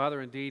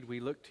Father, indeed,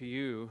 we look to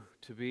you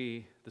to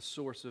be the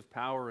source of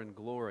power and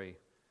glory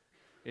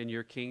in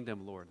your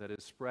kingdom, Lord, that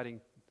is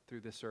spreading through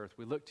this earth.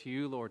 We look to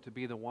you, Lord, to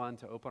be the one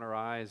to open our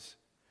eyes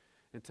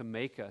and to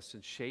make us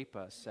and shape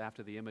us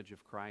after the image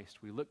of Christ.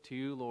 We look to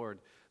you, Lord,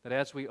 that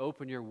as we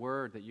open your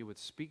word, that you would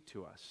speak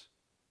to us.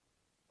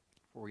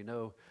 For we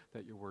know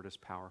that your word is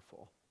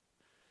powerful,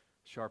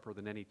 sharper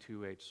than any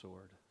two-edged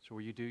sword. So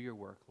will you do your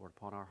work, Lord,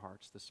 upon our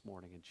hearts this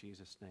morning. In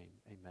Jesus' name,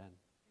 amen.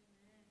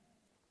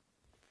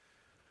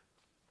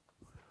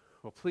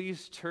 Well,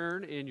 please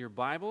turn in your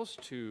Bibles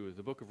to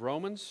the book of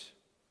Romans.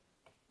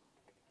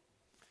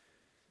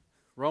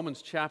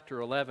 Romans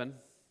chapter 11,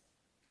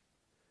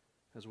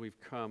 as we've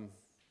come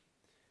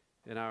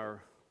in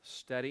our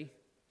study.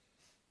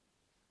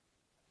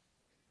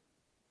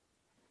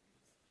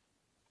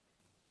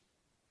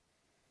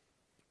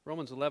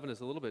 Romans 11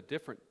 is a little bit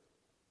different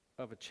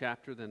of a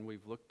chapter than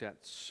we've looked at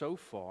so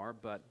far,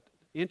 but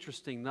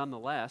interesting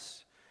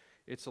nonetheless.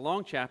 It's a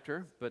long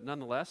chapter, but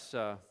nonetheless,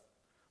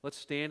 let's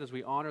stand as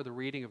we honor the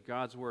reading of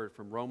God's Word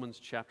from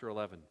Romans chapter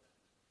 11.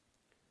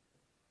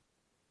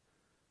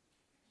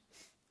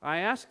 I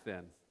ask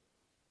then,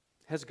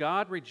 has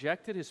God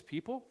rejected His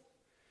people?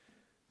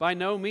 By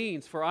no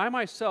means, for I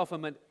myself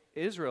am an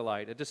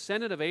Israelite, a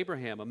descendant of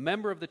Abraham, a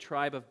member of the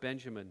tribe of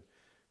Benjamin.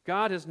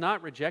 God has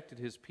not rejected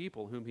His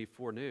people whom He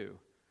foreknew.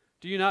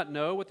 Do you not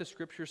know what the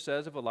Scripture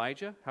says of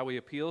Elijah, how he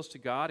appeals to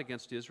God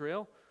against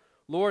Israel?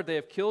 Lord, they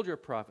have killed your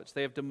prophets,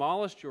 they have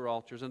demolished your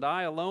altars, and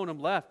I alone am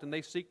left, and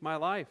they seek my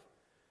life.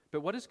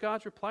 But what is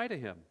God's reply to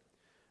him?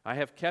 I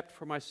have kept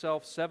for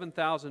myself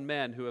 7,000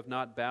 men who have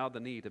not bowed the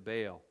knee to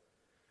Baal.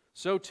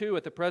 So too,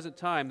 at the present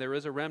time, there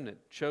is a remnant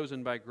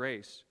chosen by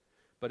grace.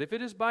 But if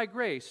it is by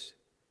grace,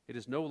 it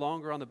is no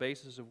longer on the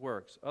basis of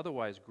works.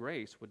 Otherwise,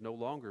 grace would no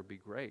longer be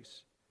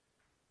grace.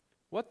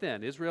 What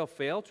then? Israel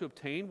failed to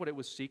obtain what it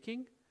was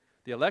seeking?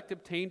 The elect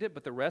obtained it,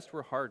 but the rest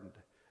were hardened.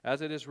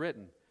 As it is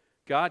written,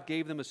 God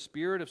gave them a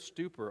spirit of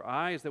stupor,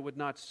 eyes that would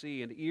not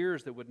see, and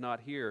ears that would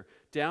not hear,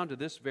 down to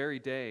this very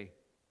day.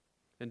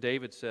 And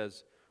David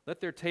says,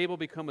 let their table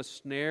become a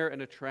snare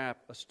and a trap,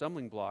 a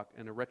stumbling block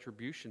and a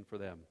retribution for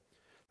them.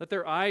 Let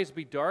their eyes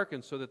be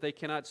darkened so that they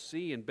cannot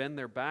see and bend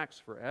their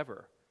backs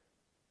forever.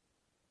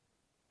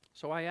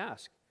 So I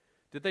ask,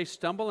 did they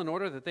stumble in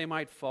order that they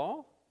might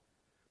fall?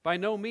 By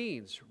no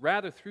means.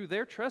 Rather, through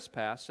their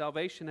trespass,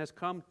 salvation has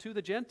come to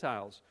the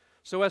Gentiles,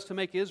 so as to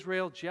make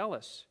Israel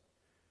jealous.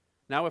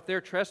 Now, if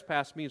their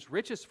trespass means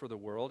riches for the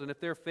world, and if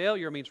their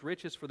failure means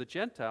riches for the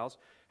Gentiles,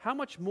 how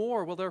much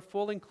more will their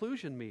full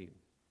inclusion mean?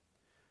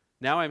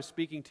 Now I am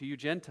speaking to you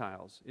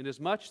Gentiles.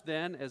 Inasmuch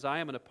then as I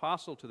am an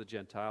apostle to the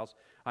Gentiles,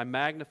 I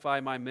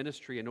magnify my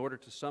ministry in order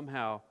to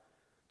somehow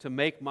to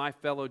make my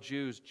fellow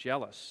Jews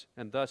jealous,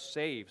 and thus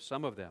save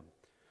some of them.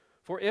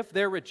 For if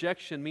their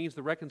rejection means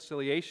the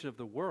reconciliation of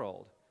the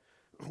world,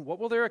 what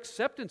will their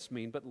acceptance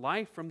mean but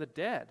life from the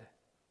dead?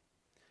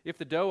 If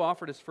the dough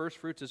offered as first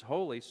fruits is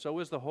holy, so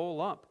is the whole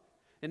lump.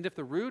 And if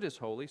the root is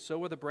holy,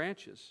 so are the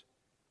branches.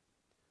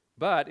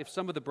 But if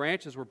some of the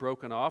branches were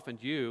broken off,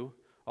 and you,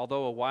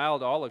 although a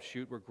wild olive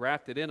shoot, were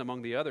grafted in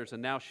among the others,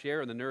 and now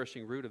share in the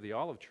nourishing root of the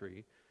olive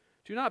tree,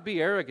 do not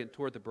be arrogant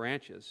toward the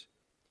branches.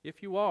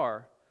 If you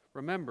are,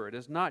 remember, it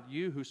is not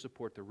you who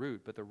support the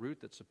root, but the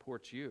root that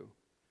supports you.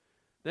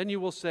 Then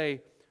you will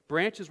say,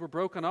 branches were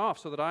broken off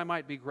so that I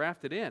might be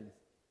grafted in.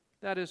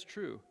 That is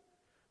true.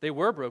 They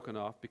were broken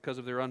off because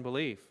of their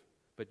unbelief,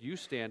 but you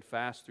stand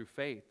fast through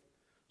faith.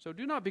 So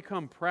do not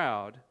become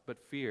proud, but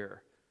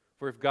fear.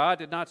 For if God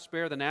did not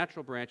spare the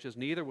natural branches,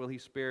 neither will He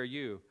spare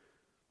you.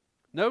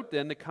 Note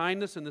then the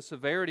kindness and the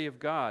severity of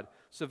God.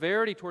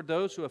 Severity toward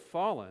those who have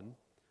fallen,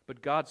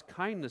 but God's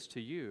kindness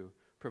to you,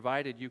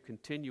 provided you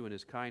continue in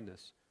His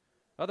kindness.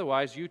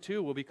 Otherwise you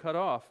too will be cut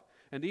off,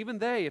 and even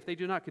they, if they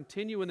do not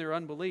continue in their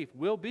unbelief,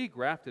 will be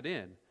grafted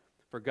in,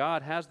 for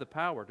God has the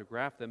power to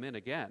graft them in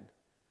again.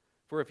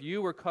 For if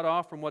you were cut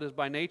off from what is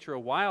by nature a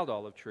wild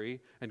olive tree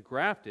and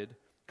grafted,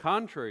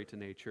 contrary to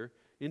nature,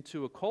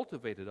 into a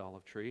cultivated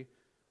olive tree,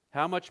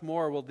 how much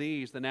more will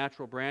these, the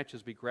natural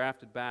branches, be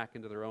grafted back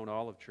into their own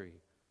olive tree?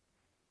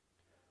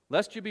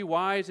 Lest you be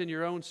wise in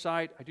your own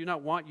sight, I do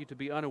not want you to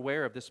be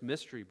unaware of this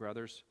mystery,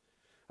 brothers.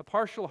 A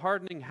partial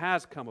hardening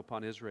has come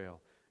upon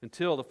Israel,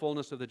 until the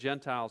fullness of the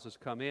Gentiles has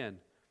come in.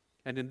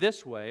 And in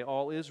this way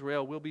all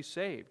Israel will be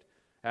saved.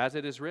 As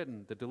it is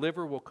written, the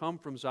deliverer will come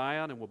from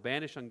Zion and will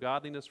banish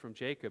ungodliness from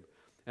Jacob.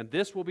 And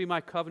this will be my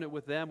covenant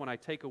with them when I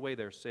take away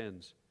their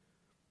sins.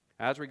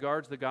 As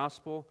regards the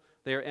gospel,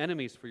 they are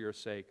enemies for your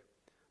sake.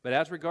 But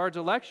as regards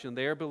election,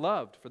 they are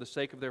beloved for the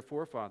sake of their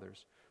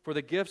forefathers. For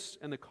the gifts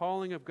and the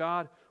calling of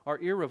God are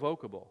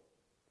irrevocable.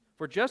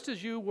 For just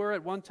as you were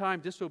at one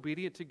time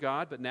disobedient to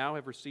God, but now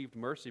have received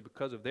mercy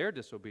because of their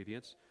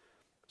disobedience,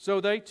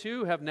 so they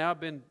too have now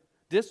been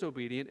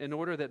disobedient in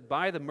order that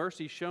by the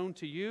mercy shown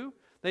to you,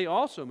 they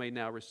also may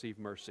now receive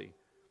mercy.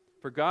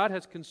 For God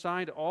has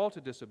consigned all to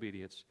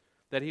disobedience,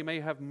 that He may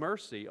have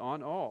mercy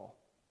on all.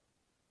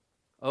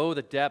 Oh,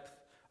 the depth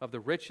of the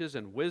riches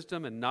and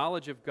wisdom and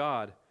knowledge of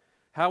God!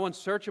 How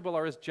unsearchable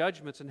are His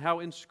judgments and how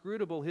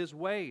inscrutable His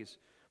ways!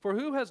 For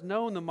who has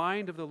known the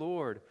mind of the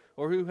Lord,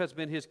 or who has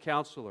been his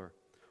counselor,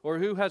 or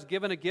who has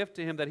given a gift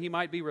to him that he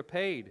might be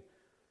repaid?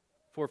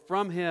 For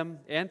from him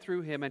and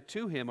through him and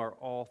to him are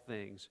all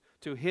things.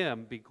 To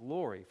him be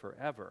glory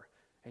forever.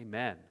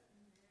 Amen.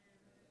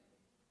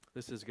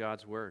 This is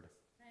God's word.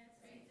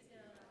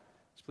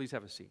 Please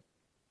have a seat.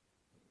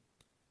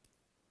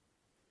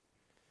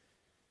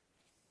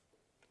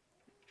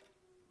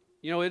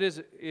 You know, it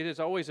is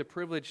always a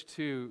privilege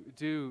to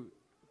do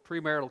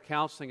premarital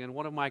counseling, and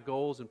one of my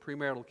goals in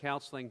premarital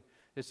counseling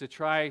is to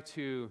try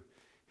to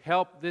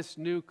help this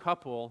new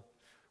couple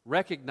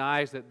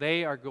recognize that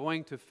they are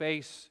going to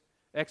face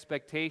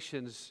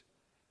expectations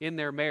in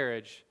their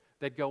marriage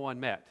that go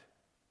unmet.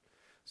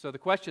 So the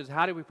question is,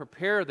 how do we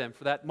prepare them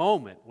for that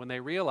moment when they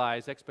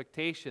realize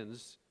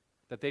expectations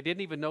that they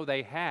didn't even know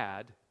they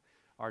had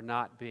are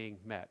not being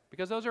met?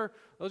 Because those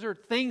are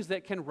things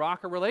that can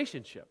rock a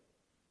relationship.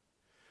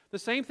 The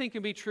same thing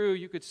can be true,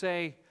 you could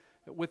say,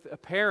 with a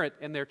parent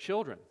and their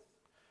children.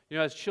 You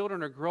know, as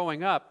children are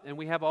growing up and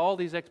we have all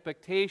these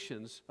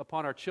expectations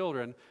upon our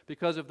children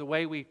because of the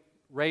way we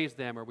raise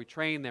them or we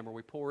train them or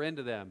we pour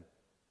into them,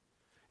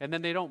 and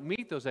then they don't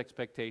meet those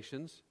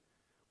expectations,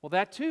 well,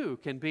 that too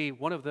can be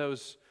one of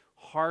those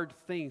hard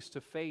things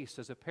to face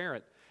as a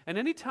parent. And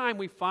anytime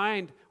we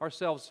find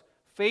ourselves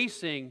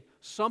facing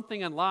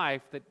something in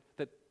life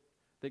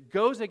that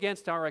goes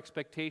against our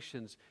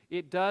expectations,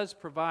 it does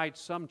provide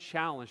some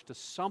challenge to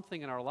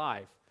something in our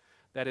life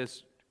that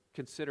is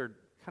considered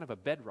kind of a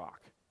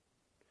bedrock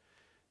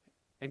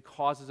and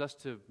causes us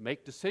to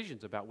make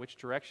decisions about which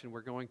direction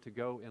we're going to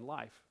go in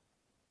life.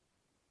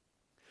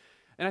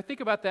 And I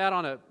think about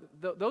that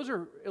those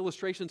are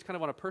illustrations kind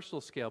of on a personal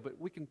scale, but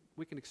we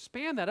can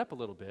expand that up a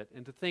little bit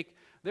and to think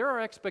there are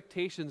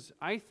expectations,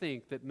 I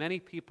think, that many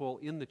people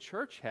in the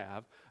church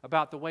have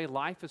about the way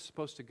life is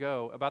supposed to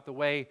go, about the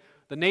way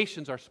the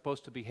nations are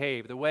supposed to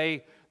behave, the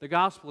way the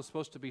gospel is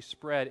supposed to be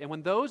spread. And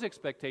when those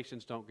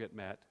expectations don't get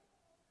met,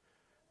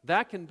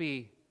 that can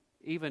be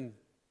even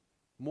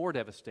more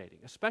devastating,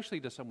 especially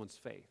to someone's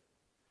faith.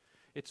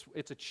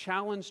 It's a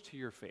challenge to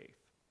your faith.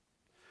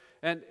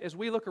 And as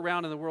we look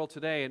around in the world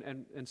today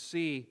and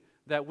see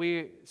that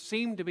we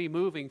seem to be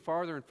moving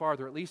farther and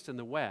farther, at least in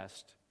the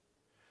West,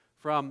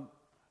 from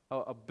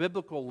a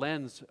biblical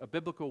lens, a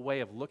biblical way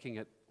of looking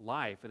at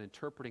life and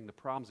interpreting the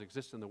problems that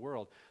exist in the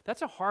world,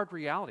 that's a hard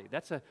reality.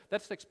 That's an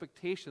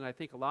expectation I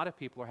think a lot of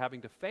people are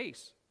having to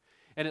face.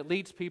 And it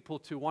leads people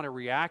to want to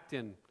react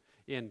in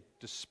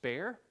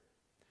despair,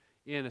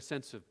 in a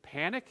sense of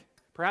panic,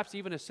 perhaps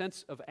even a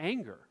sense of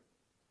anger.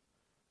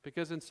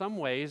 Because in some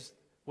ways,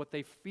 what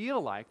they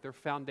feel like their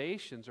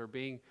foundations are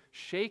being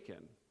shaken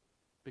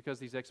because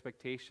these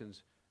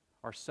expectations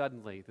are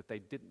suddenly that they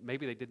didn't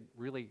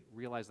really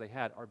realize they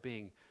had, are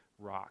being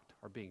rocked,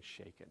 are being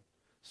shaken.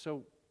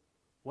 So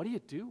what do you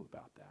do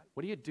about that?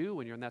 What do you do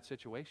when you're in that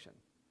situation?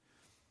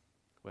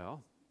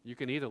 Well, you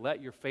can either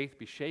let your faith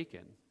be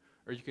shaken,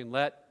 or you can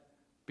let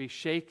be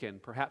shaken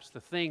perhaps the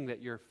thing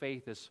that your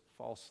faith is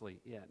falsely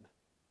in.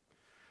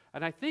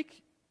 And I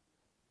think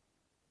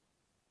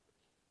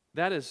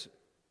that is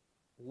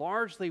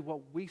largely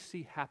what we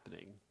see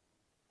happening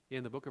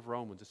in the book of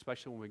Romans,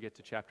 especially when we get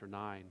to chapter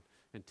 9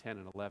 and 10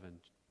 and 11.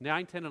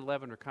 9, 10, and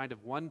 11 are kind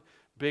of one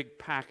big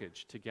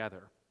package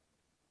together.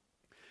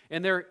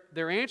 And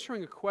they're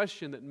answering a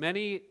question that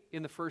many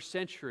in the first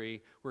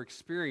century were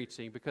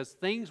experiencing because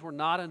things were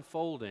not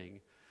unfolding,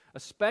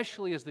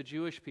 especially as the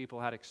Jewish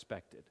people had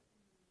expected.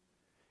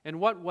 In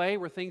what way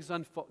were things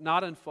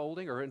not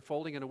unfolding or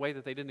unfolding in a way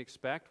that they didn't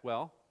expect?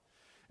 Well,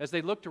 as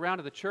they looked around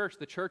at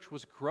the church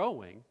was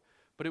growing,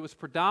 but it was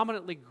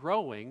predominantly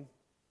growing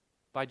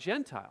by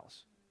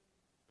Gentiles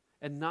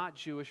and not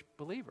Jewish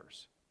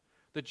believers.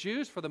 The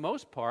Jews, for the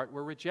most part,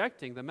 were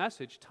rejecting the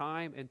message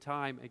time and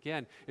time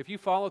again. If you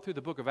follow through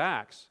the book of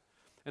Acts,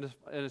 and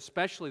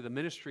especially the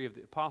ministry of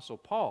the Apostle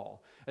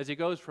Paul, as he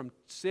goes from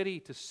city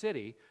to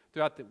city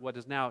throughout what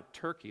is now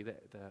Turkey,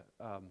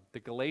 the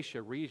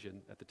Galatia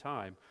region at the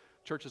time,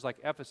 churches like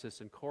Ephesus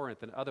and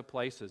Corinth and other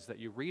places that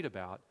you read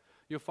about,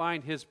 you'll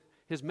find his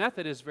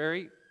method is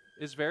very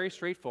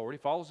straightforward. He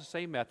follows the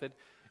same method.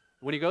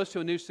 When he goes to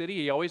a new city,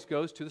 he always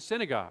goes to the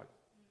synagogue.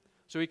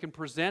 So he can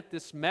present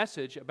this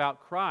message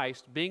about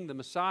Christ being the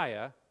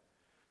Messiah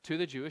to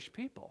the Jewish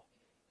people.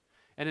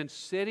 And in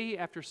city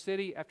after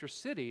city after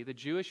city, the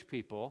Jewish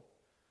people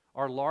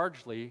are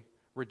largely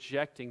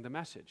rejecting the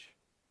message.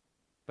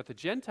 But the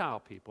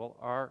Gentile people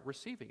are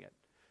receiving it.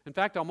 In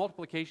fact, on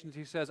multiple occasions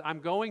he says, I'm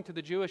going to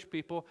the Jewish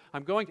people. I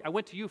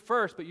went to you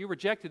first, but you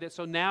rejected it,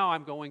 so now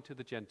I'm going to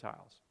the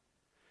Gentiles.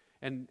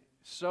 And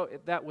so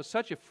that was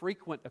such a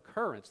frequent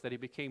occurrence that he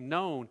became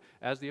known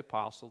as the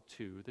apostle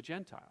to the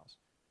Gentiles.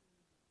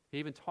 He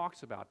even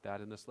talks about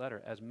that in this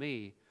letter as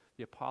me,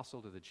 the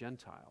apostle to the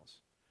Gentiles.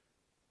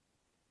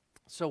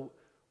 So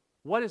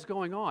what is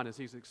going on as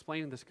he's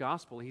explaining this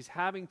gospel? He's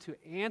having to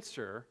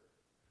answer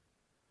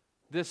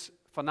this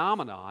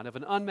phenomenon of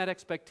an unmet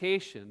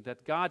expectation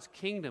that God's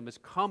kingdom is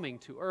coming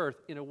to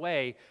earth in a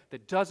way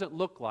that doesn't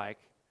look like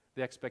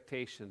the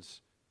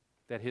expectations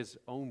that his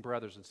own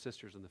brothers and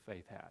sisters in the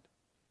faith had.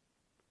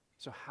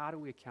 So how do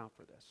we account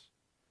for this?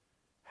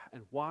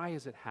 And why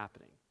is it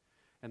happening?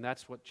 And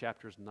that's what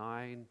chapters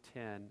 9,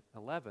 10,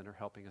 11 are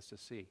helping us to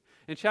see.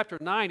 In chapter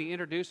 9, he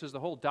introduces the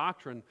whole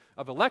doctrine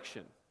of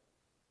election,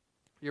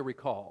 you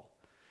recall.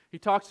 He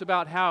talks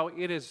about how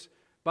it is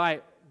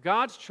by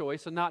God's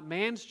choice and not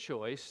man's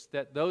choice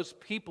that those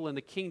people in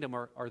the kingdom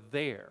are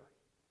there.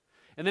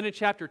 And then in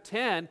chapter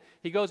 10,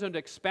 he goes on to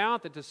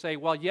expound it to say,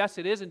 well, yes,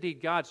 it is indeed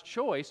God's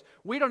choice.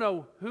 We don't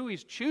know who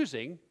he's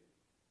choosing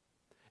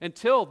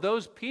until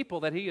those people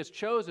that he has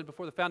chosen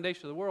before the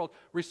foundation of the world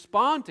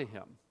respond to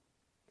him.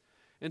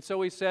 And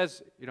so he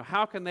says,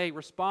 how can they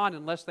respond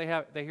unless they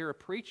hear a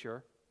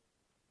preacher?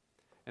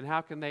 And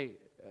how can they...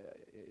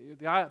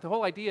 the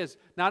whole idea is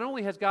not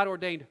only has God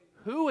ordained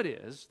who it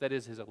is that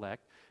is his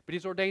elect, but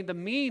he's ordained the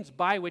means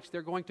by which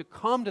they're going to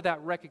come to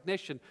that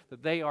recognition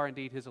that they are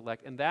indeed his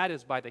elect. And that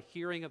is by the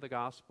hearing of the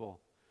gospel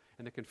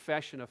and the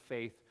confession of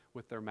faith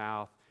with their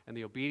mouth and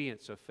the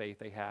obedience of faith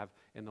they have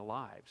in their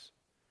lives.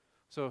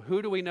 So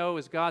who do we know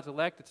is God's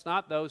elect? It's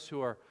not those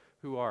who are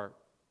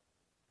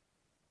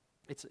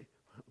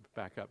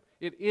back up.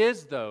 It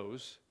is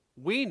those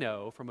we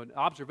know from an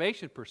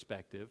observation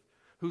perspective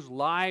whose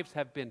lives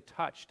have been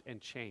touched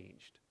and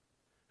changed,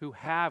 who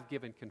have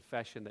given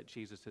confession that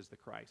Jesus is the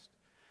Christ.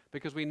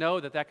 Because we know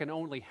that can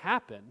only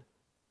happen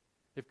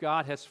if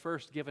God has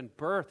first given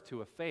birth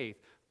to a faith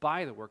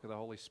by the work of the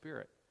Holy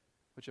Spirit,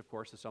 which of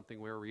course is something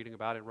we're reading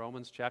about in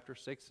Romans chapter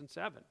 6 and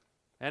 7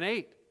 and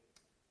 8.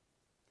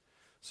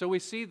 So we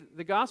see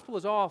the gospel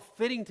is all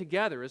fitting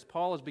together as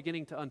Paul is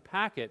beginning to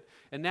unpack it.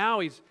 And now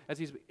as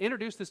he's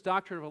introduced this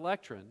doctrine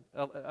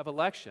of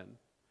election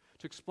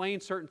to explain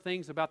certain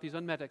things about these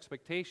unmet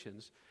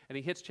expectations, and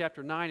he hits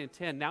chapter 9 and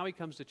 10, now he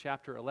comes to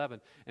chapter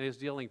 11 and is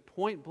dealing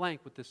point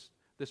blank with this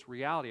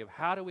reality of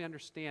how do we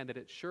understand that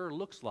it sure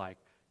looks like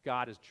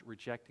God is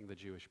rejecting the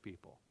Jewish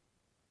people.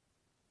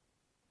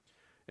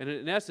 And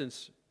in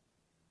essence,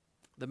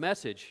 the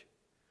message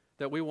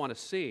that we want to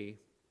see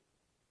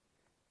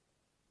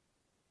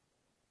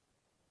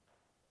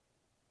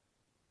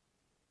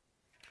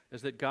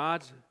is that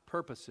God's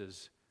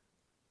purposes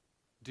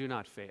do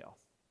not fail.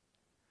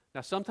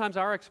 Now, sometimes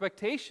our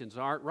expectations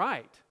aren't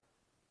right.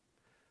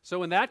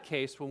 So in that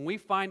case, when we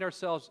find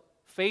ourselves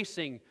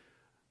facing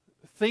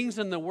things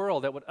in the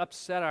world that would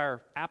upset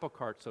our apple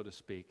cart, so to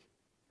speak,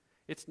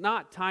 it's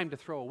not time to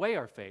throw away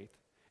our faith.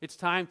 It's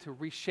time to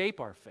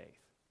reshape our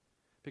faith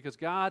because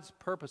God's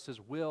purposes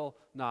will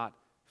not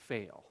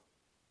fail.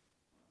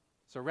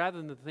 So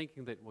rather than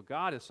thinking that, well,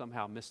 God has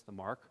somehow missed the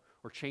mark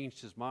or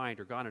changed his mind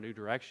or gone a new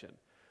direction,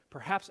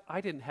 perhaps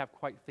I didn't have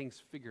quite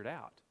things figured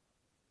out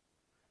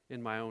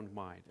in my own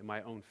mind, in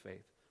my own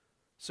faith.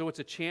 So it's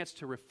a chance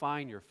to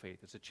refine your faith.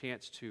 It's a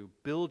chance to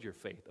build your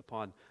faith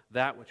upon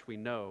that which we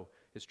know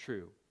is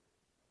true.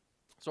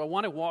 So I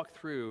want to walk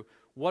through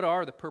what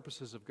are the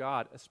purposes of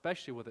God,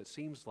 especially with it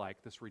seems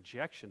like this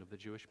rejection of the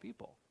Jewish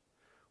people.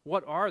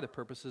 What are the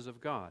purposes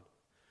of God?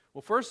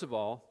 Well, first of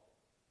all,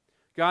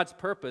 God's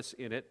purpose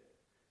in it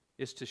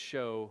is to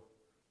show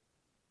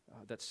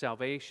that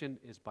salvation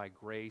is by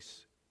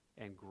grace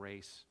and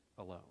grace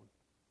alone.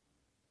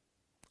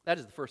 That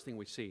is the first thing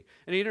we see.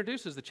 And he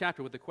introduces the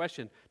chapter with the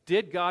question,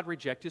 did God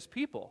reject his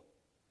people?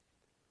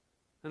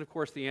 And of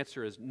course the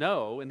answer is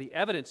no, and the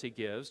evidence he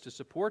gives to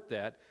support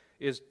that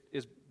is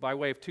by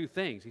way of two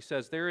things. He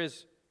says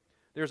there's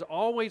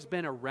always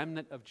been a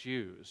remnant of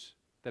Jews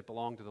that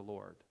belong to the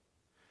Lord.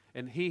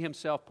 And he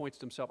himself points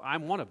to himself,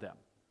 I'm one of them,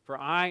 for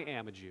I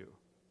am a Jew.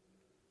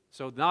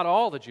 So not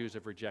all the Jews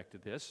have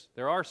rejected this.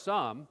 There are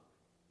some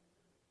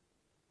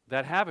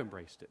that have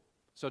embraced it.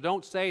 So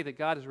don't say that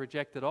God has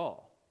rejected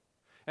all.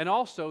 And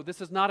also,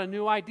 this is not a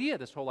new idea,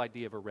 this whole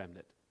idea of a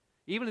remnant.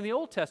 Even in the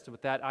Old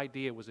Testament, that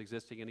idea was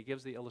existing, and he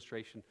gives the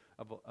illustration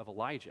of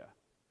Elijah.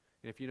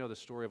 And if you know the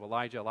story of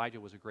Elijah, Elijah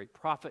was a great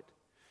prophet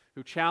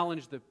who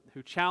challenged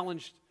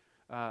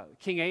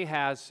King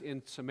Ahaz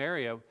in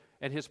Samaria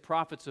and his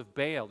prophets of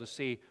Baal to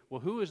see,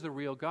 well, who is the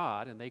real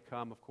God? And they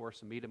come, of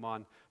course, and meet him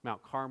on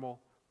Mount Carmel,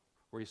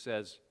 where he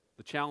says,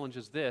 the challenge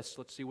is this,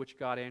 let's see which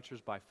God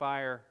answers by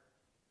fire.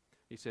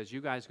 He says,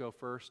 you guys go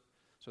first.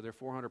 So there are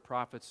 400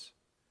 prophets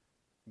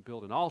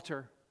build an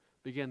altar,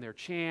 begin their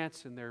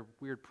chants and their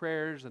weird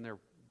prayers, and they're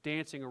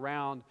dancing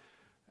around,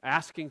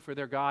 asking for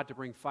their God to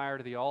bring fire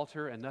to the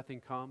altar, and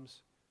nothing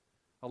comes.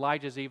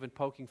 Elijah's even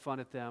poking fun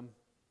at them.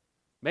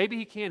 Maybe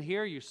he can't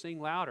hear you, sing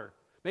louder.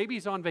 Maybe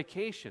he's on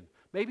vacation.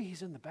 Maybe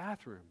he's in the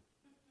bathroom.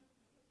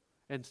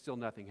 And still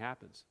nothing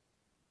happens.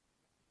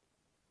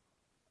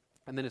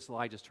 And then it's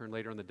Elijah's turn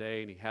later in the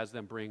day, and he has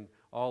them bring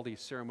all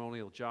these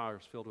ceremonial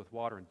jars filled with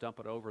water and dump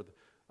it over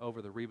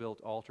the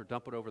rebuilt altar,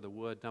 dump it over the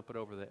wood, dump it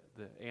over the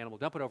animal,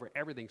 dump it over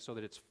everything so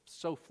that it's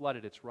so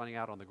flooded it's running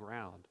out on the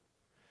ground.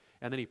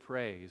 And then he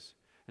prays,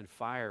 and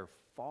fire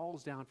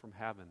falls down from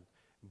heaven,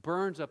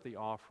 burns up the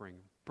offering,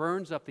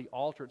 burns up the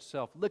altar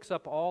itself, licks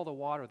up all the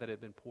water that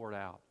had been poured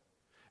out.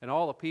 And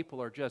all the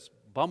people are just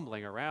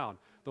bumbling around.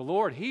 The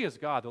Lord, He is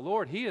God. The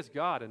Lord, He is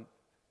God. And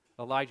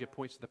Elijah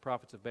points to the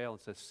prophets of Baal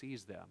and says,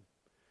 seize them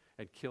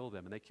and kill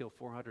them. And they kill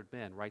 400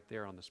 men right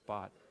there on the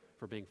spot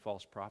for being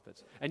false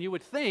prophets. And you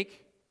would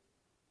think,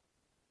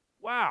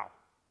 wow,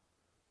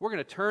 we're going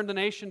to turn the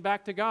nation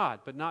back to God,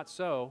 but not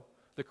so.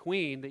 The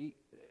Queen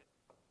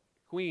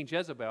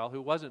Jezebel,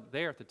 who wasn't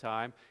there at the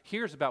time,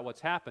 hears about what's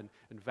happened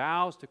and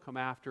vows to come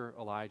after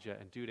Elijah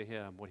and do to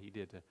him what he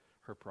did to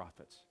her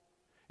prophets.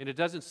 And it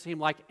doesn't seem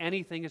like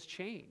anything has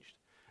changed.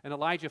 And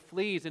Elijah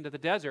flees into the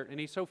desert, and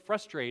he's so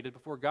frustrated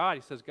before God.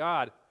 He says,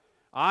 God,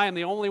 I am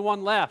the only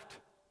one left.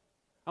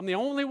 I'm the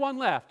only one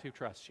left who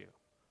trusts you.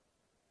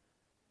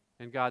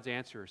 And God's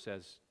answer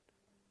says,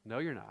 no,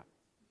 you're not.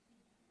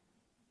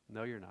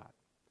 No, you're not.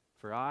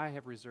 For I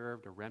have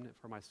reserved a remnant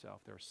for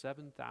myself. There are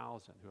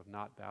 7,000 who have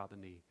not bowed the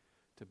knee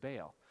to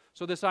Baal.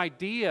 So this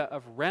idea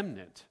of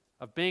remnant,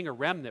 of being a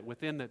remnant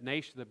within the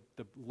nation,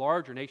 the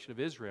larger nation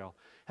of Israel,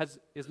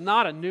 is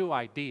not a new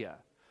idea.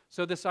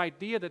 So this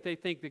idea that they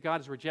think that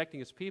God is rejecting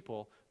his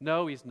people,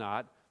 no, he's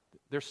not.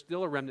 There's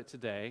still a remnant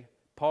today.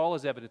 Paul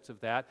is evidence of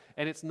that,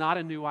 and it's not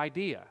a new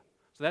idea.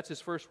 So that's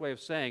his first way of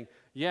saying,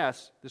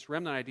 yes, this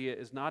remnant idea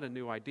is not a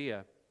new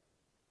idea.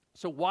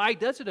 So why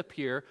does it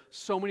appear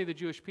so many of the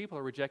Jewish people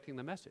are rejecting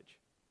the message?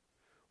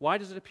 Why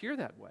does it appear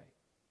that way?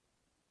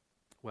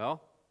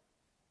 Well,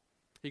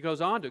 he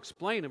goes on to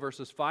explain in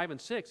verses 5 and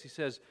 6. He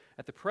says,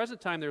 at the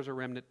present time there's a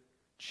remnant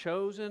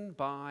chosen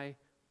by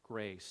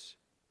grace.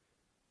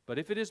 But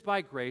if it is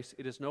by grace,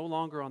 it is no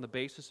longer on the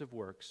basis of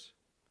works.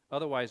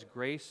 Otherwise,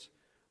 grace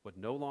would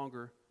no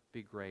longer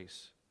be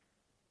grace.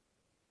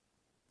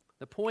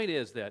 The point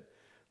is that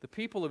the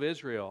people of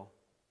Israel,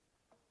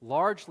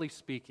 largely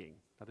speaking,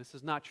 now this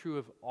is not true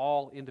of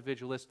all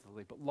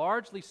individualistically, but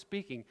largely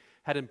speaking,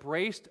 had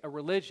embraced a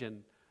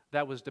religion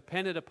that was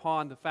dependent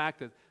upon the fact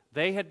that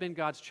they had been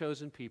God's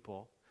chosen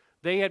people,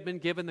 they had been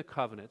given the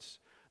covenants,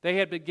 they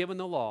had been given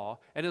the law,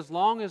 and as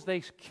long as they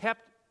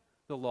kept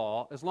the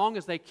law, as long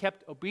as they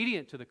kept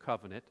obedient to the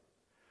covenant,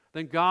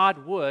 then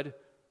God would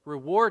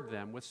reward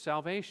them with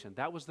salvation.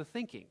 That was the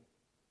thinking.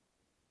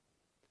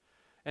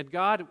 And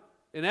God,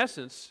 in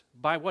essence,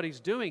 by what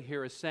he's doing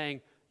here is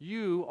saying,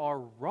 you are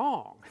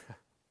wrong.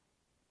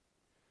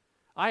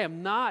 I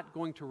am not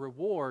going to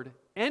reward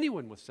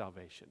anyone with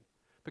salvation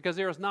because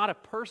there is not a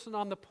person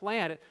on the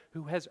planet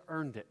who has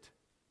earned it.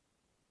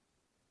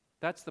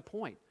 That's the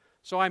point.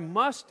 So I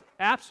must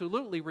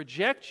absolutely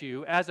reject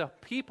you as a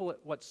people,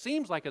 what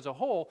seems like as a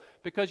whole,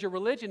 because your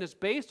religion is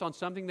based on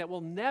something that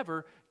will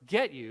never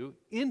get you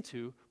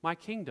into my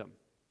kingdom.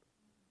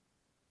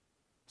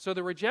 So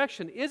the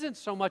rejection isn't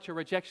so much a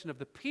rejection of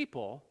the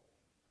people,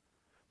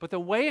 but the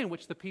way in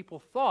which the people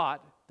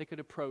thought they could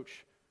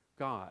approach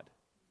God.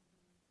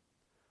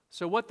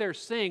 So what they're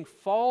saying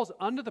falls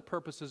under the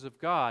purposes of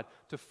God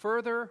to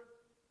further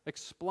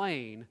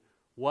explain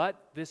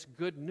what this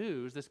good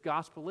news, this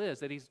gospel is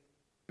that he's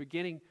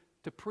beginning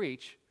to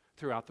preach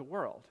throughout the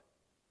world.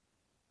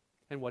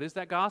 And what is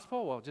that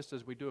gospel? Well, just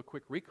as we do a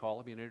quick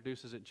recall, he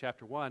introduces it in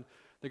chapter 1.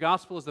 The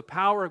gospel is the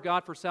power of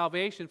God for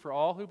salvation for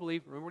all who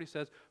believe. Remember what he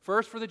says,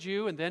 first for the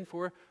Jew and then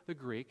for the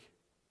Greek.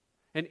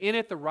 And in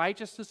it the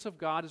righteousness of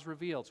God is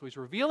revealed. So he's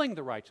revealing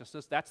the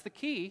righteousness. That's the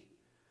key.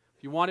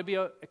 If you want to be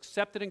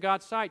accepted in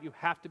God's sight, you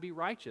have to be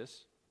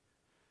righteous.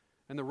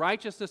 And the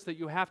righteousness that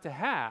you have to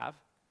have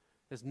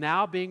is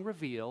now being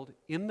revealed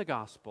in the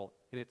gospel.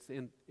 And it's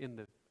in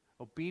the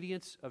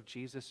obedience of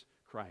Jesus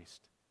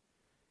Christ.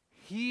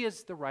 He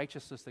is the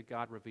righteousness that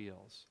God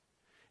reveals.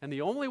 And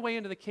the only way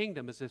into the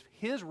kingdom is if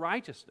his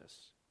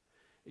righteousness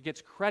it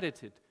gets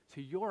credited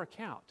to your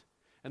account.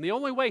 And the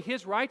only way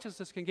his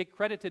righteousness can get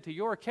credited to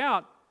your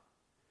account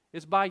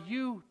is by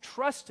you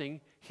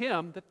trusting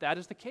him that that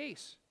is the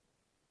case.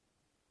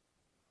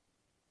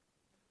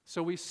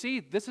 So we see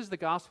this is the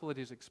gospel that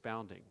he's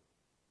expounding.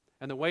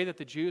 And the way that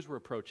the Jews were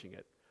approaching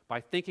it,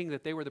 by thinking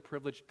that they were the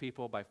privileged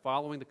people, by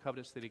following the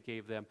covenants that he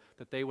gave them,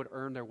 that they would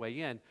earn their way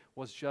in,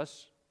 was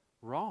just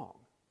wrong.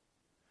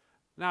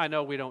 Now, I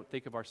know we don't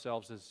think of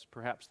ourselves as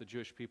perhaps the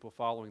Jewish people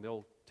following the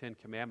old 10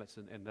 Commandments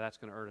and that's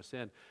going to earn us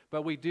in,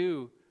 but we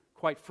do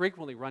quite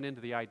frequently run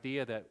into the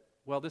idea that,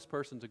 well, this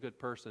person's a good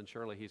person,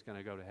 surely he's going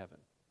to go to heaven.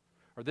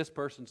 Or this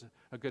person's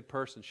a good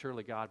person,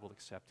 surely God will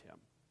accept him.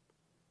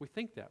 We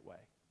think that way.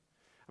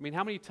 I mean,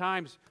 how many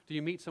times do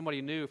you meet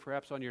somebody new,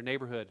 perhaps on your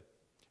neighborhood,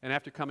 and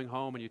after coming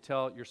home and you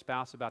tell your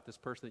spouse about this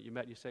person that you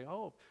met, you say,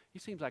 oh, he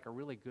seems like a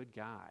really good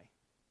guy.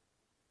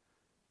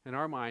 In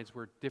our minds,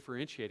 we're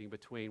differentiating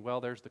between,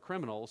 well, there's the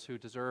criminals who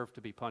deserve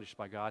to be punished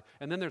by God,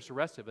 and then there's the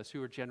rest of us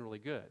who are generally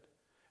good.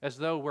 As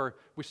though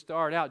we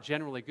start out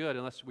generally good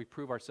unless we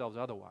prove ourselves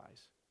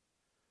otherwise.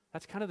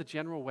 That's kind of the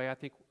general way I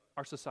think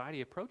our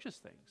society approaches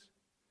things.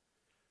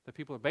 That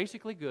people are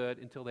basically good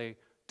until they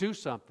do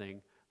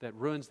something that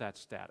ruins that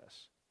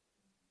status.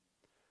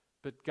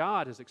 But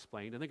God has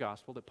explained in the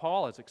gospel, that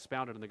Paul has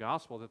expounded in the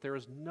gospel, that there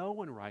is no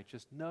one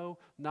righteous, no,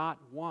 not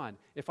one.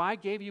 If I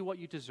gave you what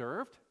you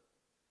deserved,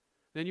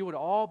 then you would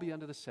all be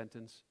under the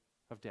sentence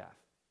of death.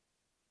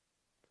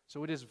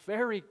 So it is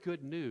very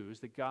good news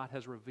that God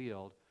has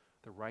revealed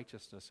the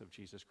righteousness of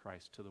Jesus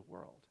Christ to the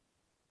world.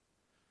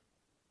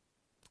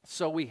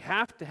 So we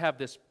have to have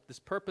this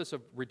purpose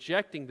of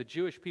rejecting the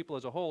Jewish people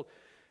as a whole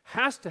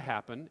has to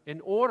happen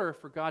in order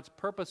for God's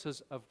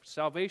purposes of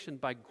salvation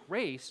by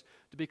grace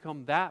to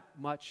become that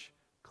much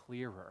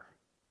clearer.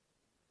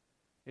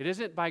 It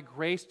isn't by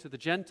grace to the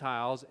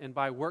Gentiles and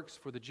by works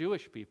for the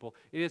Jewish people.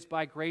 It is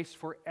by grace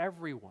for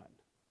everyone.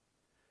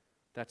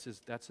 That's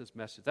his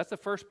message. That's the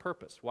first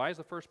purpose. Why is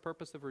the first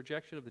purpose of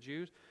rejection of the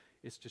Jews?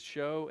 It's to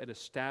show and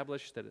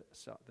establish that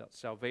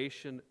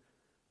salvation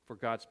for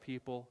God's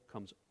people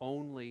comes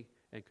only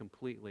and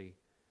completely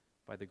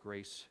by the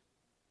grace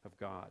of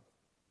God.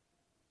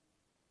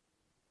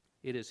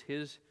 It is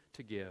His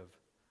to give,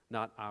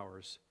 not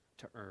ours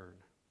to earn.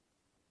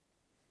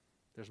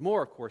 There's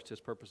more, of course, to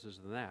His purposes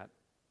than that.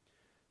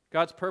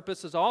 God's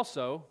purpose is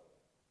also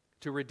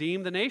to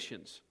redeem the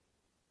nations.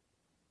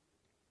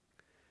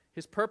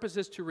 His purpose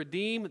is to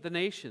redeem the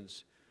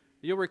nations.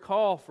 You'll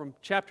recall from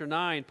chapter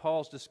 9,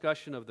 Paul's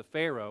discussion of the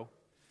Pharaoh.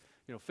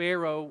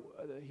 Pharaoh,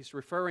 he's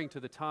referring to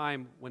the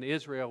time when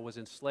Israel was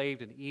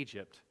enslaved in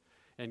Egypt,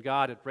 and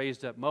God had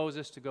raised up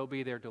Moses to go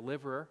be their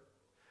deliverer.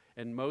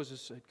 And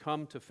Moses had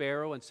come to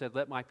Pharaoh and said,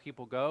 "Let my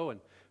people go."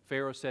 And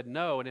Pharaoh said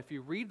no. And if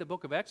you read the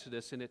book of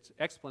Exodus in its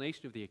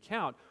explanation of the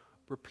account,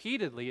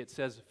 repeatedly it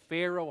says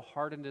Pharaoh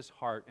hardened his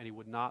heart and he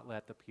would not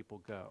let the people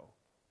go.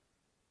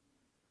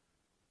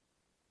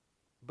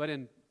 But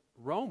in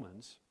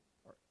Romans,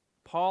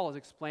 Paul is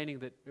explaining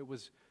that it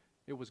was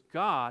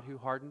God who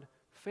hardened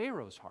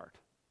Pharaoh's heart.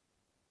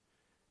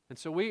 And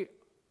so we,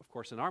 of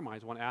course, in our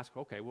minds want to ask,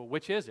 okay, well,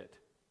 which is it?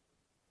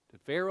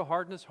 Did Pharaoh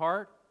harden his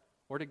heart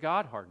or did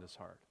God harden his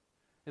heart?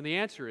 And the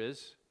answer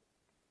is,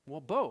 well,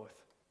 both.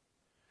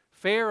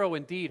 Pharaoh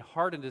indeed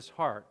hardened his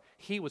heart.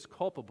 He was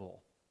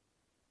culpable.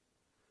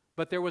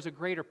 But there was a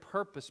greater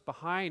purpose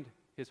behind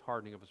his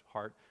hardening of his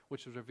heart,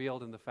 which was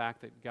revealed in the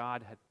fact that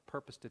God had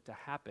purposed it to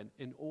happen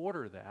in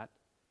order that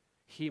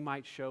He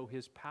might show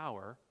His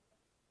power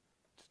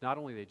to not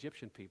only the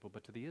Egyptian people,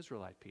 but to the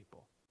Israelite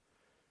people.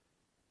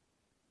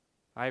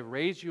 I have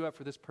raised you up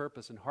for this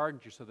purpose and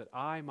hardened you so that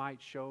I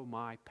might show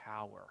my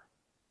power.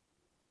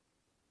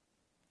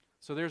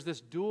 So there's this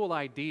dual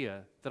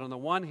idea that on the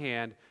one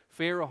hand,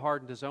 Pharaoh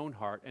hardened his own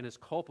heart and is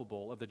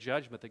culpable of the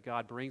judgment that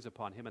God brings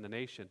upon him and the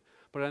nation.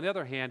 But on the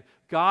other hand,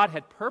 God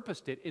had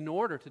purposed it in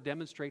order to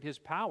demonstrate His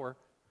power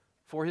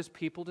for His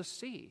people to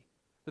see,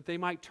 that they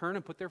might turn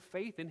and put their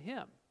faith in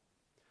Him.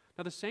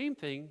 Now the same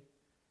thing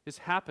is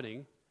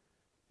happening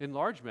in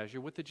large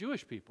measure with the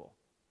Jewish people.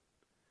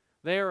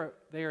 They are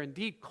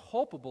indeed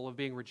culpable of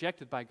being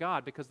rejected by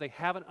God because they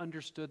haven't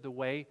understood the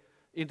way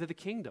into the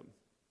kingdom.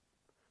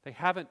 They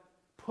haven't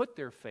put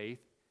their faith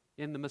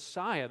in the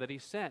Messiah that He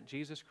sent,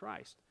 Jesus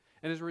Christ.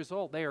 And as a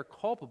result, they are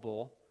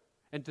culpable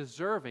and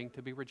deserving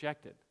to be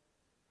rejected.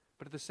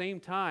 But at the same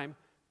time,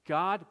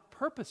 God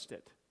purposed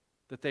it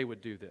that they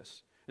would do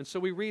this. And so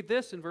we read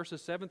this in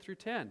verses 7 through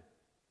 10.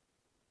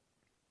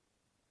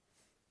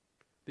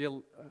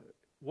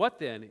 What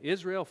then?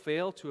 Israel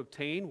failed to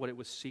obtain what it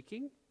was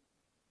seeking?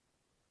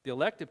 The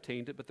elect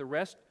obtained it, but the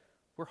rest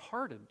were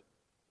hardened.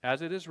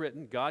 As it is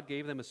written, God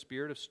gave them a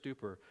spirit of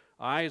stupor,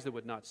 eyes that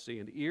would not see,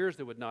 and ears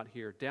that would not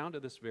hear, down to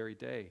this very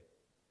day.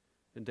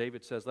 And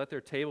David says, let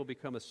their table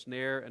become a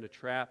snare and a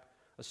trap,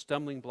 a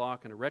stumbling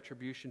block and a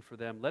retribution for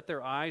them. Let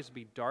their eyes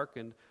be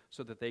darkened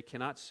so that they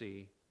cannot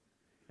see,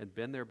 and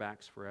bend their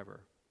backs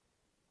forever.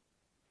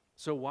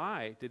 So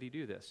why did He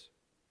do this?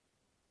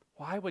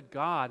 Why would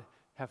God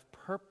have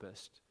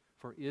purposed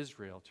for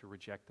Israel to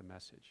reject the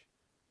message,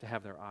 to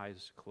have their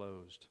eyes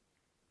closed,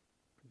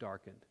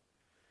 darkened?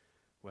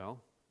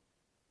 Well,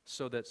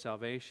 so that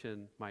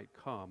salvation might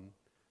come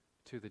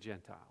to the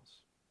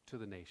Gentiles, to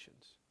the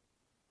nations.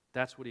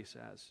 That's what He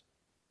says.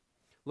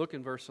 Look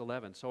in verse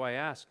 11. So I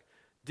ask,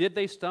 did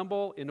they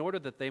stumble in order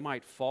that they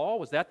might fall?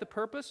 Was that the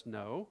purpose?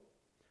 No.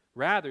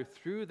 Rather,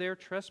 through their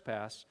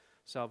trespass,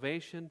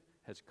 salvation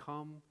has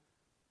come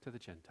to the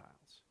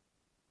Gentiles.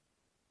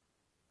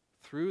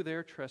 Through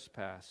their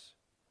trespass,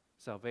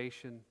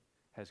 salvation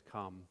has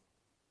come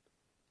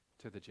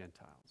to the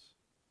Gentiles.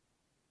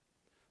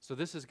 So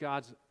this is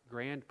God's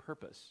grand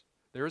purpose.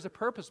 There is a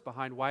purpose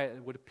behind why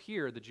it would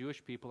appear the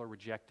Jewish people are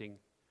rejecting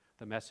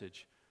the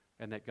message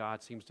and that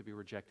God seems to be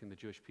rejecting the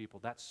Jewish people.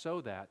 That's so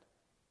that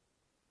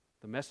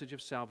the message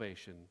of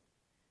salvation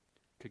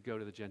could go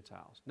to the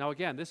Gentiles. Now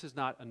again, this is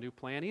not a new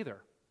plan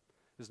either.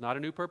 This is not a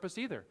new purpose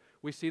either.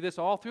 We see this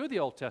all through the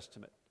Old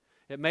Testament.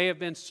 It may have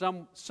been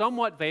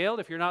somewhat veiled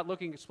if you're not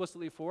looking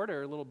explicitly for it,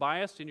 or a little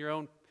biased in your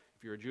own,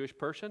 if you're a Jewish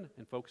person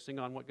and focusing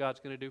on what God's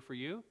going to do for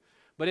you.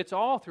 But it's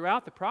all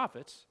throughout the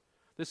prophets,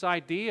 this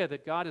idea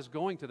that God is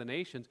going to the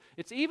nations.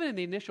 It's even in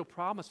the initial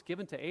promise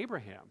given to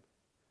Abraham,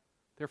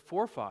 their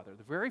forefather,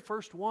 the very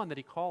first one that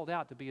He called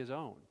out to be His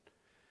own.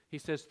 He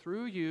says,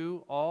 through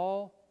you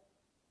all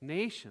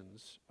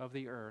nations of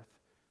the earth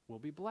will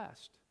be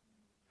blessed.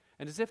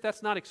 And as if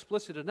that's not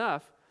explicit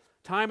enough,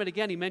 time and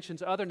again He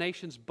mentions other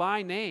nations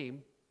by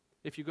name.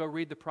 If you go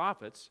read the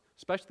prophets,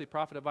 especially the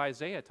prophet of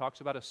Isaiah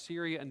talks about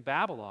Assyria and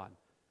Babylon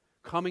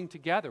coming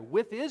together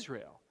with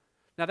Israel.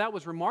 Now that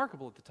was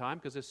remarkable at the time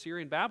because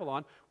Assyria and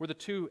Babylon were the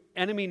two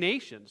enemy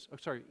nations,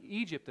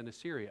 Egypt and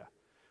Assyria,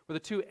 were the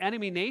two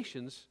enemy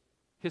nations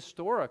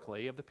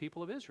historically of the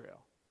people of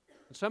Israel.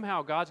 And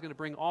somehow God's going to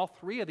bring all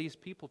three of these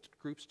people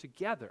groups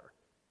together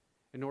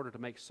in order to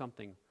make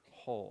something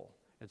whole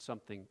and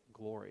something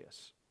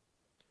glorious.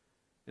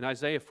 In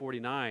Isaiah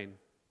 49,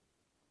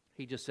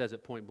 he just says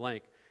it point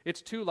blank,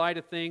 "It's too light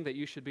a thing that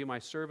you should be my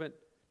servant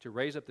to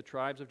raise up the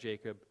tribes of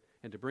Jacob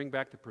and to bring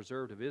back the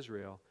preserved of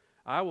Israel.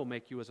 I will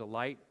make you as a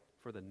light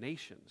for the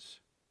nations,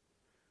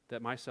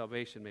 that my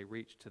salvation may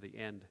reach to the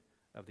end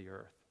of the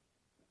earth."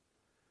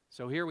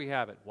 So here we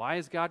have it. Why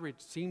does God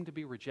seem to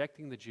be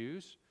rejecting the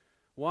Jews?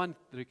 One,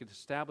 that he could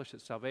establish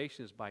that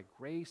salvation is by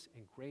grace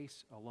and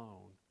grace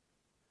alone.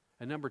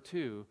 And number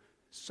two,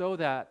 so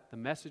that the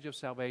message of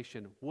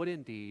salvation would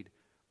indeed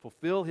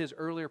fulfill his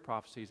earlier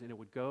prophecies and it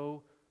would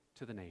go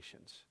to the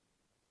nations,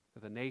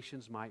 that the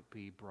nations might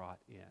be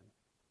brought in.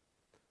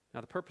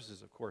 Now the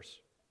purposes, of course,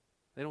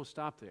 they don't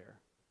stop there.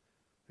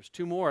 There's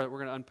two more that we're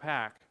going to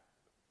unpack.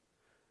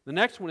 The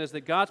next one is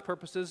that God's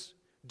purposes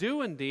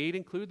do indeed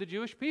include the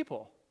Jewish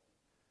people.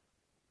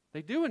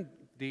 They do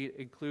indeed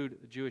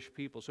include the Jewish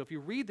people. So if you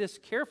read this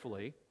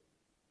carefully,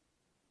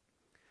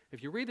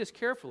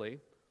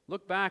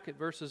 look back at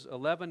verses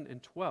 11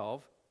 and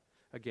 12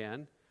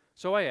 again.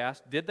 "So I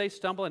asked, did they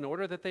stumble in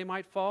order that they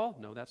might fall?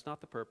 No, that's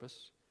not the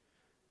purpose.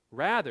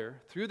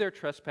 Rather, through their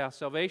trespass,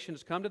 salvation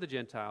has come to the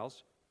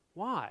Gentiles.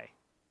 Why?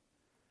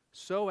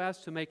 So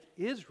as to make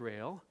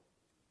Israel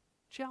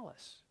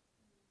jealous.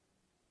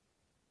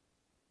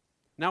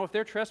 Now, if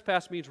their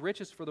trespass means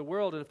riches for the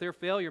world, and if their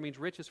failure means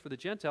riches for the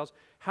Gentiles,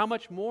 how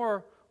much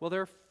more will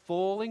their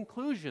full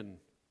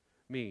inclusion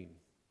mean?"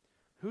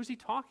 Who's he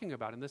talking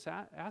about in this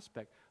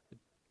aspect?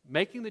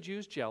 Making the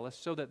Jews jealous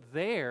so that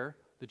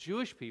the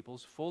Jewish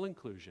people's full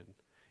inclusion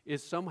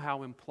is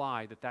somehow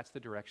implied that that's the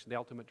direction, the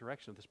ultimate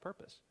direction of this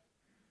purpose.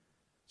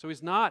 So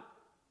he's not,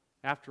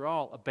 after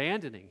all,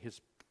 abandoning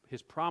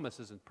his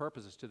promises and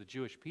purposes to the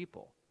Jewish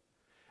people.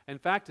 In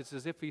fact, it's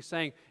as if he's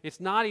saying, it's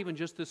not even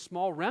just this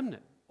small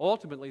remnant,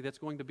 ultimately, that's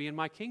going to be in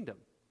my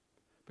kingdom.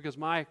 Because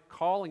my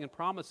calling and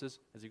promises,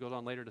 as he goes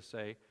on later to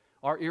say,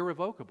 are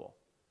irrevocable.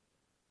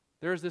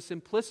 There's this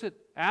implicit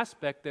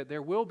aspect that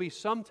there will be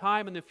some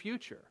time in the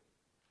future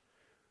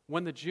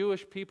when the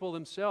Jewish people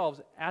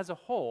themselves, as a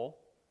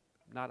whole,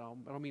 I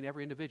don't mean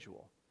every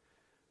individual,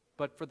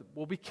 but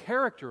will be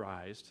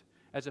characterized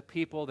as a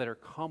people that are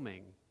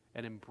coming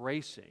and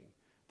embracing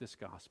this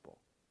gospel.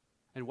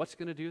 And what's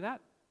going to do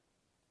that?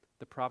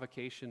 The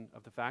provocation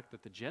of the fact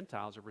that the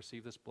Gentiles have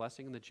received this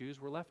blessing and the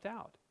Jews were left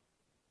out.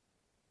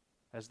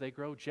 As they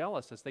grow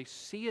jealous, as they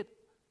see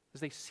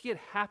it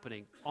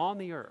happening on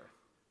the earth,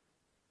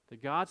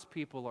 that God's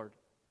people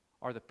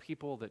are the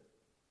people that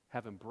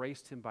have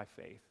embraced him by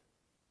faith.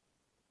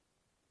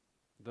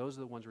 Those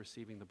are the ones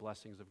receiving the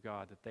blessings of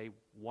God that they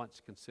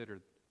once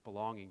considered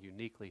belonging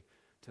uniquely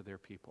to their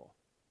people.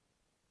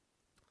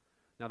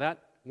 Now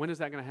when is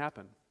that going to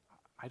happen?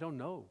 I don't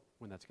know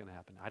when that's going to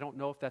happen. I don't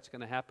know if that's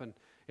going to happen,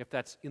 if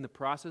that's in the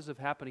process of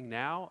happening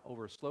now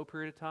over a slow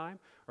period of time,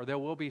 or there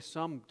will be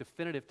some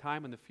definitive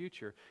time in the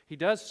future. He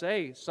does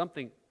say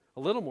something a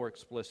little more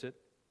explicit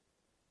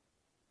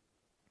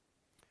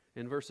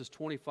in verses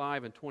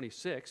 25 and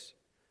 26.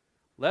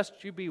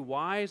 "Lest you be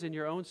wise in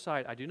your own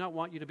sight, I do not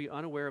want you to be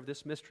unaware of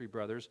this mystery,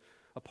 brothers.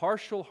 A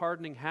partial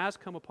hardening has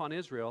come upon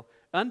Israel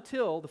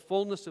until the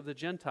fullness of the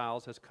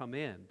Gentiles has come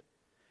in.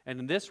 And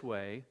in this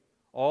way,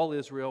 all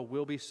Israel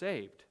will be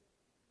saved."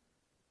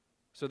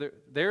 So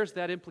there's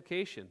that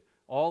implication.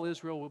 All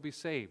Israel will be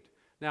saved.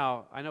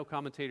 Now, I know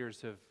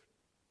commentators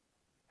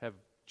have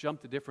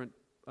jumped to different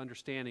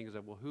understandings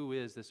of, well, who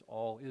is this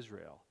all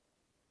Israel?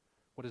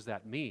 What does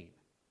that mean?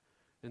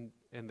 And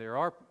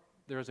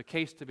there is a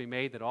case to be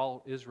made that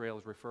all Israel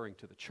is referring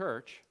to the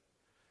church.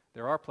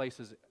 There are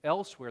places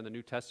elsewhere in the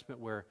New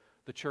Testament where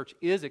the church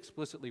is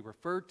explicitly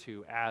referred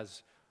to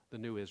as the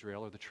new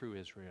Israel or the true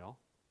Israel.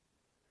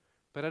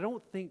 But I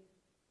don't think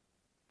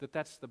that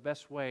that's the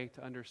best way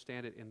to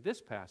understand it in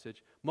this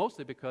passage,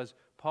 mostly because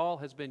Paul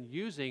has been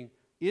using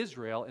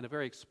Israel in a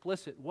very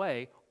explicit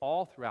way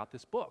all throughout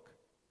this book.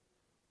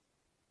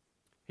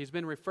 He's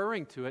been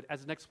referring to it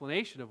as an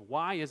explanation of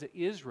why is it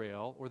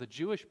Israel or the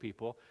Jewish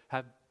people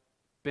have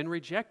been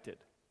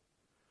rejected.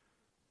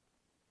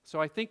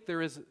 So I think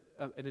there is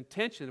an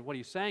intention of what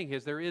he's saying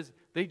is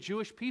the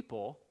Jewish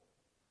people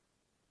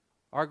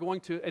are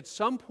going to, at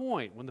some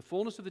point, when the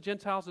fullness of the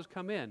Gentiles has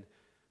come in,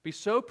 be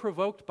so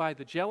provoked by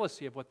the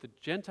jealousy of what the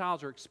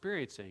Gentiles are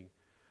experiencing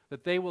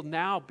that they will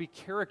now be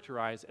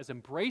characterized as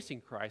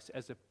embracing Christ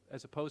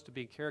as opposed to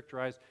being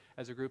characterized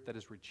as a group that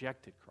has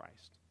rejected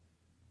Christ.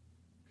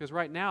 Because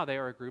right now they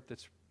are a group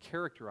that's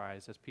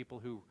characterized as people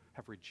who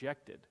have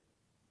rejected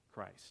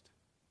Christ.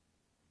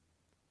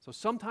 So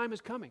some time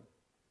is coming.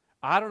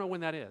 I don't know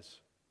when that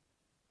is.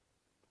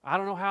 I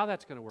don't know how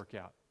that's going to work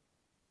out.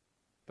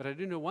 But I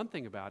do know one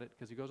thing about it,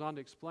 because he goes on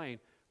to explain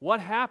what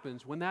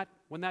happens when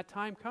that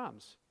time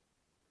comes.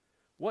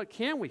 What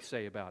can we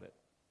say about it?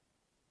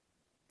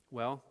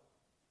 Well,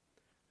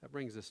 that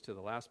brings us to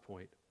the last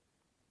point.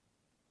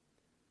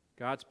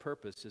 God's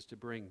purpose is to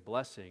bring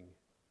blessing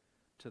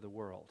to the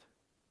world.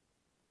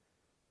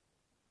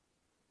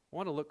 I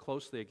want to look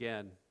closely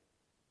again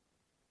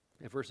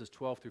at verses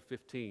 12 through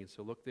 15,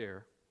 so look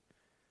there.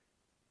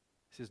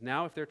 He says,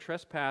 now if their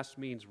trespass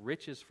means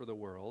riches for the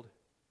world,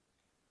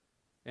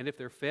 and if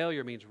their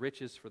failure means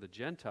riches for the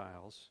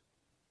Gentiles,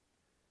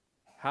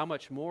 how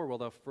much more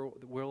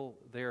will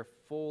their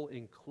full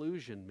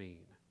inclusion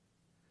mean?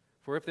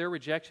 For if their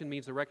rejection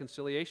means the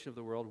reconciliation of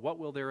the world, what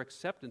will their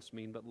acceptance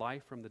mean but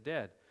life from the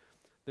dead?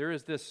 There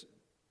is this,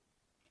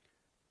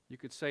 you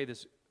could say,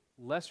 this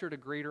lesser to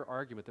greater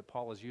argument that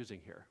Paul is using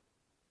here.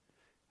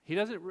 He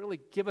doesn't really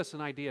give us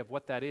an idea of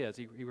what that is.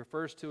 He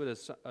refers to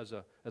it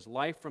as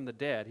life from the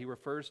dead. He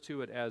refers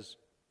to it as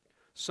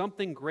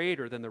something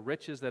greater than the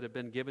riches that have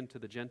been given to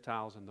the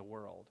Gentiles in the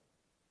world.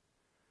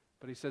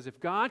 But he says, if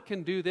God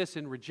can do this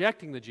in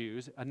rejecting the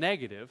Jews, a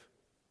negative,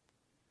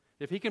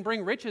 if he can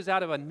bring riches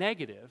out of a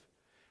negative,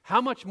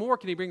 how much more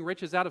can he bring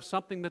riches out of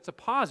something that's a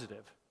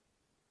positive?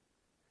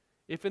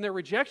 If in their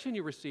rejection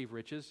you receive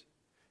riches,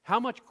 how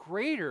much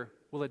greater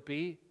will it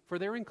be for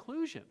their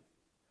inclusion?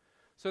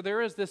 So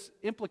there is this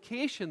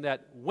implication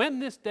that when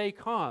this day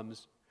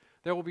comes,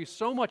 there will be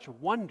so much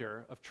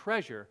wonder of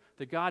treasure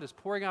that God is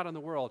pouring out on the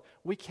world,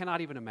 we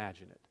cannot even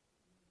imagine it.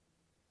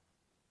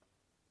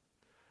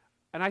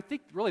 And I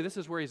think really this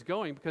is where he's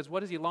going, because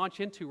what does he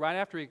launch into right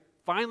after he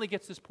finally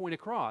gets this point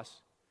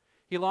across?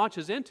 He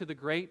launches into the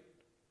great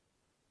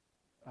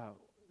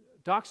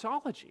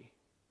doxology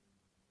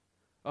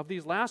of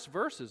these last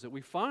verses that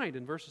we find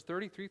in verses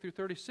 33 through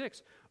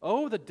 36.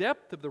 Oh, the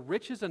depth of the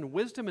riches and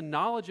wisdom and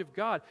knowledge of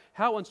God.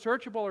 How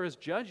unsearchable are his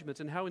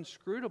judgments and how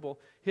inscrutable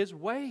his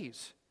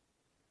ways.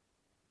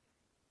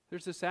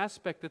 There's this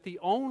aspect that the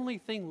only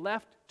thing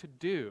left to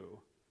do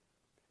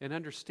in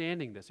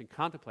understanding this and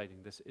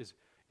contemplating this is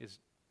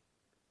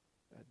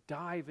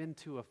dive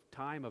into a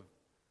time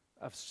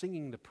of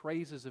singing the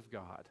praises of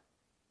God.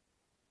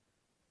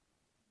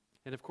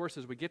 And of course,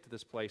 as we get to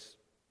this place,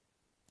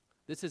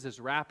 this is his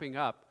wrapping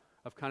up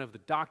of kind of the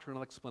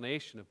doctrinal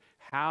explanation of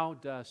how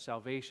does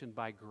salvation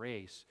by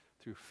grace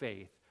through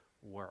faith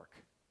work.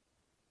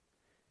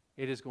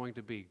 It is going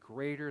to be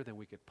greater than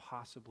we could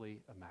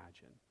possibly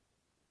imagine.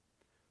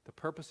 The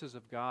purposes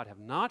of God have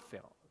not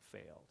failed.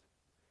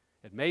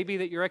 It may be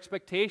that your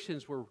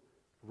expectations were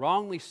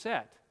wrongly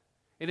set,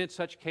 and in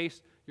such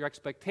case, your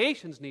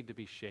expectations need to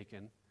be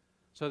shaken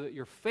so that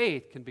your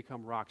faith can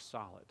become rock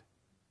solid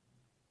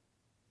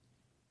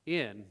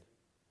in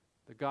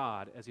the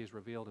God as he has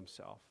revealed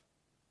himself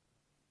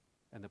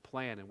and the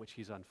plan in which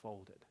he's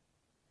unfolded.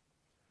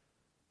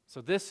 So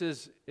this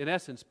is, in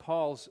essence,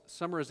 Paul's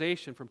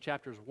summarization from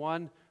chapters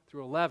 1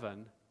 through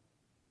 11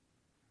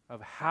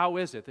 of how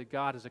is it that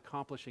God is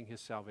accomplishing his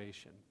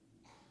salvation.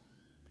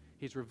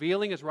 He's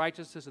revealing his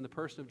righteousness in the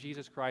person of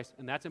Jesus Christ,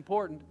 and that's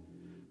important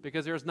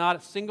because there's not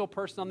a single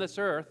person on this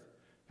earth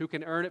who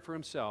can earn it for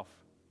himself.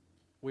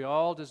 We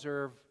all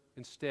deserve,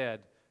 instead,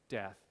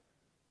 death.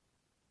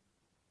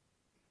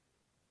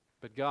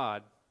 But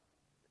God,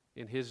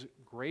 in his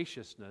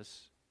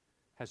graciousness,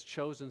 has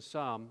chosen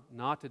some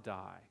not to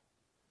die,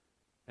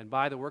 and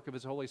by the work of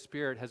his Holy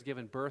Spirit has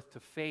given birth to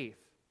faith.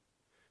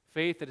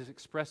 Faith that has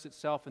expressed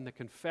itself in the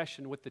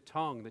confession with the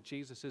tongue that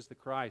Jesus is the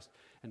Christ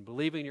and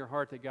believing in your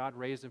heart that God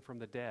raised him from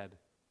the dead,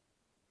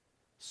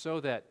 so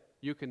that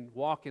you can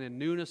walk in a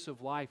newness of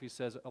life, he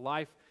says, a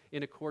life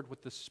in accord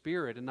with the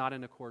Spirit and not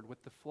in accord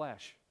with the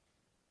flesh.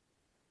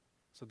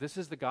 So this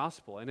is the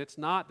gospel, and it's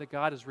not that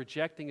God is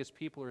rejecting his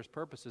people or his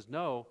purposes.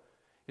 No,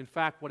 in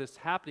fact, what is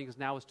happening is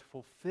now is to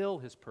fulfill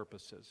his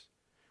purposes,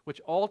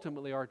 which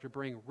ultimately are to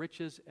bring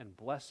riches and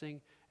blessing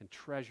and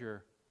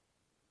treasure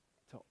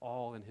to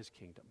all in his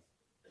kingdom.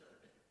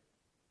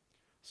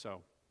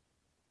 So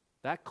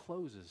that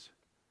closes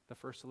the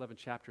first 11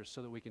 chapters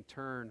so that we can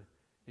turn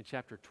in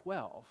chapter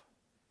 12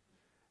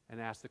 and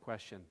ask the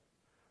question,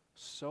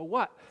 so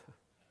what?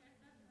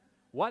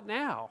 What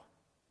now?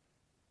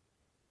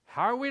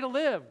 How are we to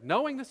live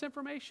knowing this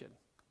information?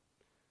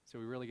 So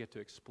we really get to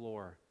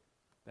explore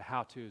the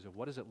how-tos of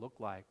what does it look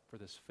like for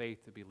this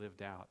faith to be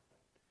lived out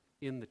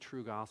in the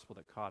true gospel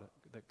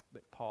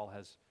that Paul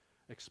has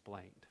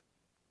explained.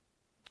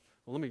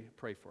 Well, let me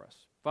pray for us.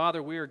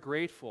 Father, we are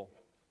grateful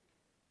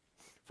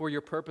for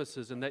your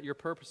purposes and that your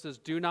purposes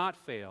do not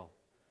fail.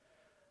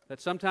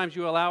 That sometimes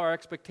you allow our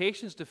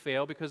expectations to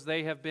fail because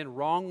they have been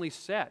wrongly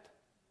set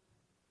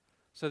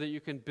so that you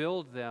can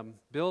build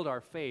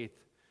our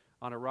faith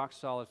on a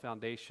rock-solid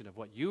foundation of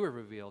what you have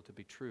revealed to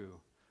be true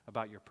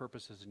about your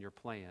purposes and your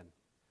plan,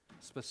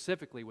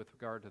 specifically with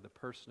regard to the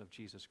person of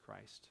Jesus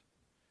Christ,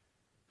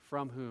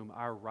 from whom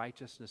our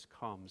righteousness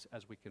comes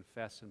as we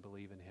confess and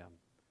believe in him.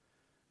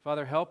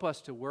 Father, help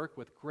us to work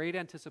with great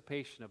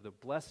anticipation of the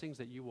blessings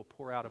that you will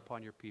pour out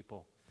upon your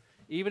people,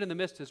 even in the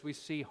midst as we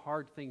see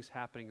hard things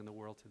happening in the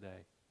world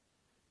today.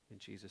 In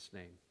Jesus'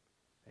 name,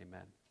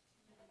 amen.